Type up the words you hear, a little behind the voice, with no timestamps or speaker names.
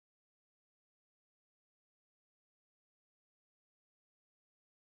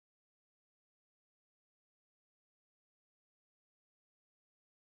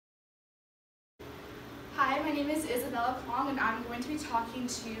my name is Isabella Kwong, and I'm going to be talking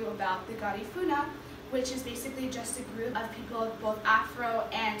to you about the Garifuna, which is basically just a group of people of both Afro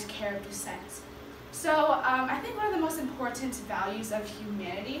and Carib descent. So I think one of the most important values of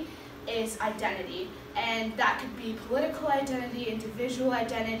humanity is identity, and that could be political identity, individual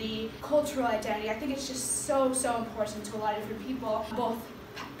identity, cultural identity. I think it's just so important to a lot of different people, both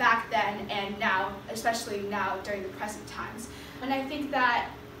back then and now, especially now during the present times. And I think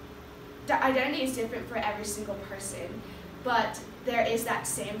that the identity is different for every single person, but there is that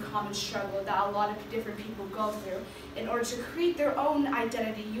same common struggle that a lot of different people go through in order to create their own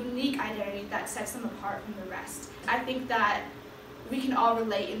identity, unique identity that sets them apart from the rest. I think that we can all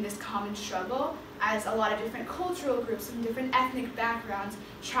relate in this common struggle as a lot of different cultural groups and different ethnic backgrounds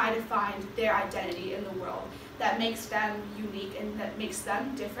try to find their identity in the world that makes them unique and that makes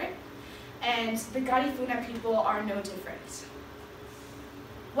them different. And the Garifuna people are no different.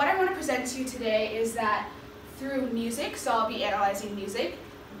 What I want to present to you today is that through music, so I'll be analyzing music,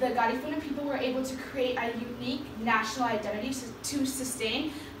 the Garifuna people were able to create a unique national identity to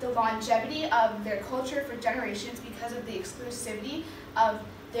sustain the longevity of their culture for generations because of the exclusivity of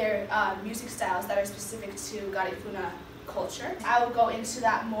their music styles that are specific to Garifuna culture. I will go into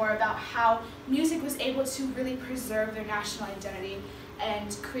that more about how music was able to really preserve their national identity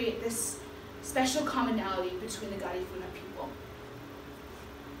and create this special commonality between the Garifuna people.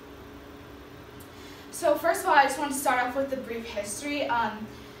 So first of all, I just want to start off with the brief history.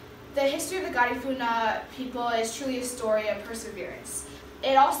 The history of the Garifuna people is truly a story of perseverance.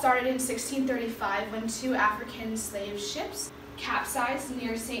 It all started in 1635 when two African slave ships capsized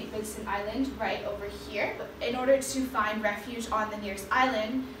near St. Vincent Island, right over here. In order to find refuge on the nearest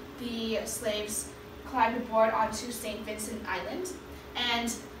island, the slaves climbed aboard onto St. Vincent Island.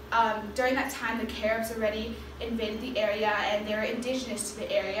 And during that time, the Caribs already invaded the area and they were indigenous to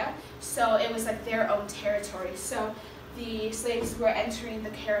the area, so it was like their own territory. So the slaves were entering the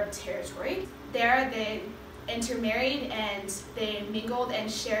Carib territory. There they intermarried and they mingled and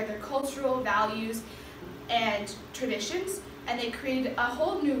shared their cultural values and traditions, and they created a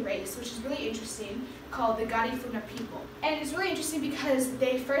whole new race, which is really interesting, called the Garifuna people. And it's really interesting because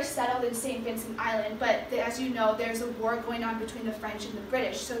they first settled in St. Vincent Island, but as you know, there's a war going on between the French and the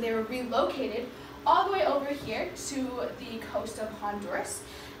British, so they were relocated all the way over here to the coast of Honduras,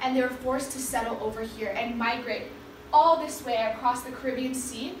 and they were forced to settle over here and migrate all this way across the Caribbean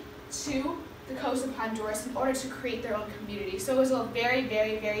Sea to the coast of Honduras in order to create their own community. So it was a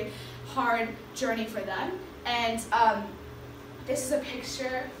very hard journey for them. And this is a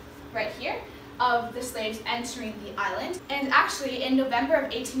picture right here of the slaves entering the island. And actually, in November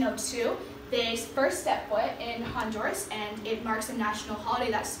of 1802, they first stepped foot in Honduras, and it marks a national holiday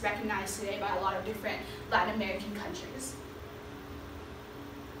that's recognized today by a lot of different Latin American countries.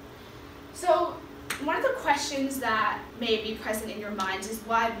 So one of the questions that may be present in your minds is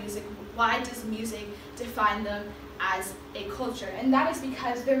why does music define them as a culture? And that is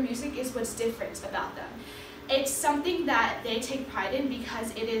because their music is what's different about them. It's something that they take pride in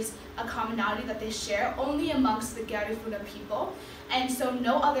because it is a commonality that they share only amongst the Garifuna people. And so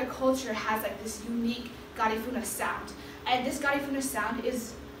no other culture has like this unique Garifuna sound. And this Garifuna sound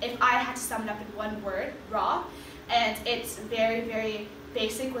is, if I had to sum it up in one word, raw. And it's very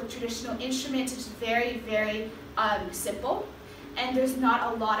basic with traditional instruments. It's very simple. And there's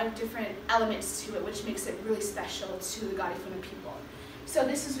not a lot of different elements to it, which makes it really special to the Garifuna people. So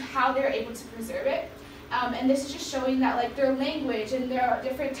this is how they're able to preserve it. And this is just showing that like their language and their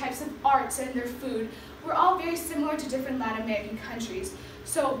different types of arts and their food were all very similar to different Latin American countries.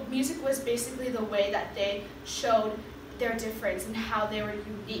 So music was basically the way that they showed their difference and how they were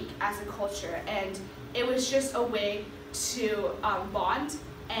unique as a culture. And it was just a way to bond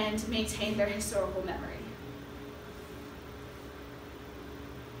and maintain their historical memory.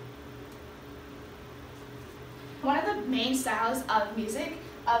 One of the main styles of music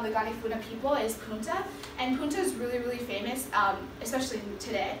of the Garifuna people is punta, and punta is really famous, especially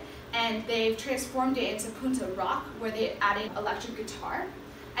today, and they've transformed it into punta rock, where they added electric guitar,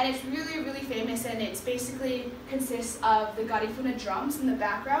 and it's really famous, and it's basically consists of the Garifuna drums in the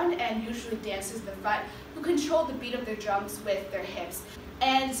background and usually dancers in the front who control the beat of their drums with their hips.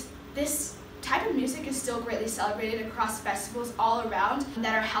 And this type of music is still greatly celebrated across festivals all around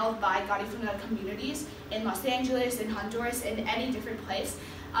that are held by Garifuna communities in Los Angeles, in Honduras, in any different place.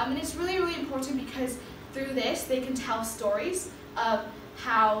 And it's really important because through this they can tell stories of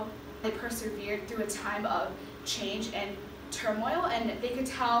how they persevered through a time of change and turmoil, and they could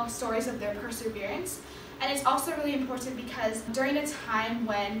tell stories of their perseverance. And it's also really important because during a time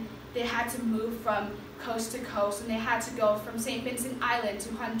when they had to move from coast to coast and they had to go from St. Vincent Island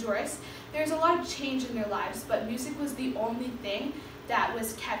to Honduras, there was a lot of change in their lives, but music was the only thing that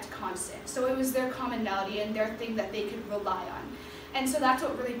was kept constant. So it was their commonality and their thing that they could rely on. And so that's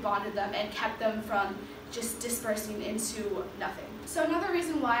what really bonded them and kept them from just dispersing into nothing. So another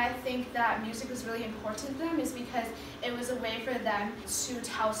reason why I think that music was really important to them is because it was a way for them to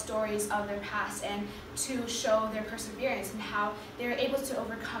tell stories of their past and to show their perseverance and how they were able to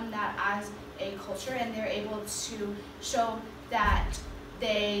overcome that as a culture, and they were able to show that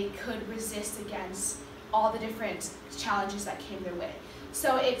they could resist against all the different challenges that came their way.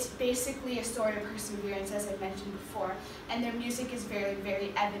 So it's basically a story of perseverance, as I mentioned before, and their music is very,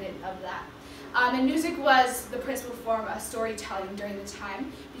 very evident of that. And music was the principal form of storytelling during the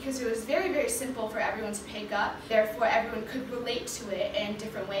time because it was very, very simple for everyone to pick up. Therefore, everyone could relate to it in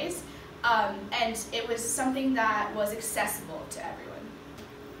different ways. And it was something that was accessible to everyone.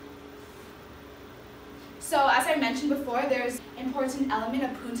 So as I mentioned before, there's an important element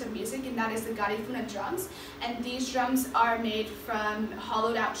of punta music, and that is the Garifuna drums. And these drums are made from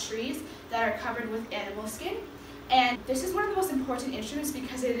hollowed out trees that are covered with animal skin. And this is one of the most important instruments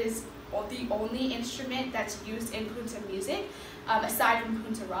because it is the only instrument that's used in punta music, aside from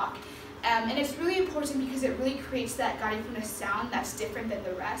punta rock. And it's really important because it really creates that Garifuna sound that's different than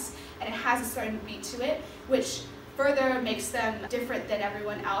the rest, and it has a certain beat to it, which further makes them different than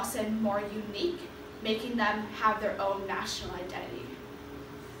everyone else and more unique, making them have their own national identity.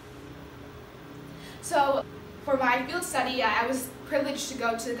 So for my field study, I was privileged to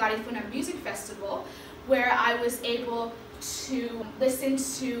go to the Garifuna Music Festival, where I was able to listen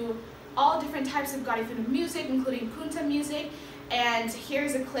to all different types of Garifuna music, including punta music. And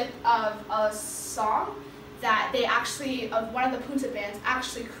here's a clip of a song that they actually, of one of the punta bands,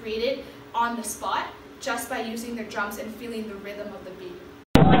 actually created on the spot just by using their drums and feeling the rhythm of the beat.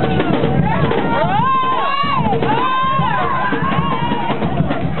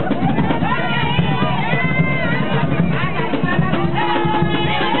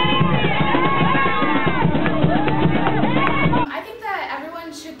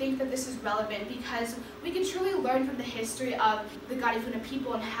 Relevant because we can truly learn from the history of the Garifuna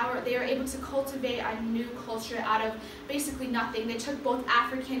people and how they are able to cultivate a new culture out of basically nothing. They took both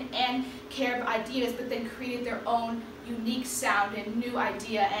African and Carib ideas but then created their own unique sound and new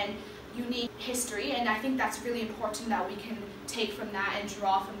idea and unique history, and I think that's really important that we can take from that and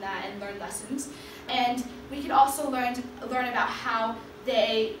draw from that and learn lessons. And we can also learn about how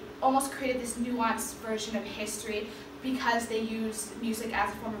they almost created this nuanced version of history because they used music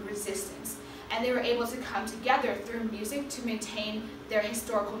as a form of resistance. And they were able to come together through music to maintain their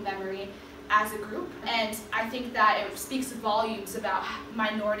historical memory as a group. And I think that it speaks volumes about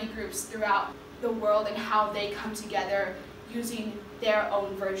minority groups throughout the world and how they come together using their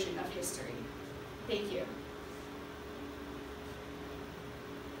own version of history. Thank you.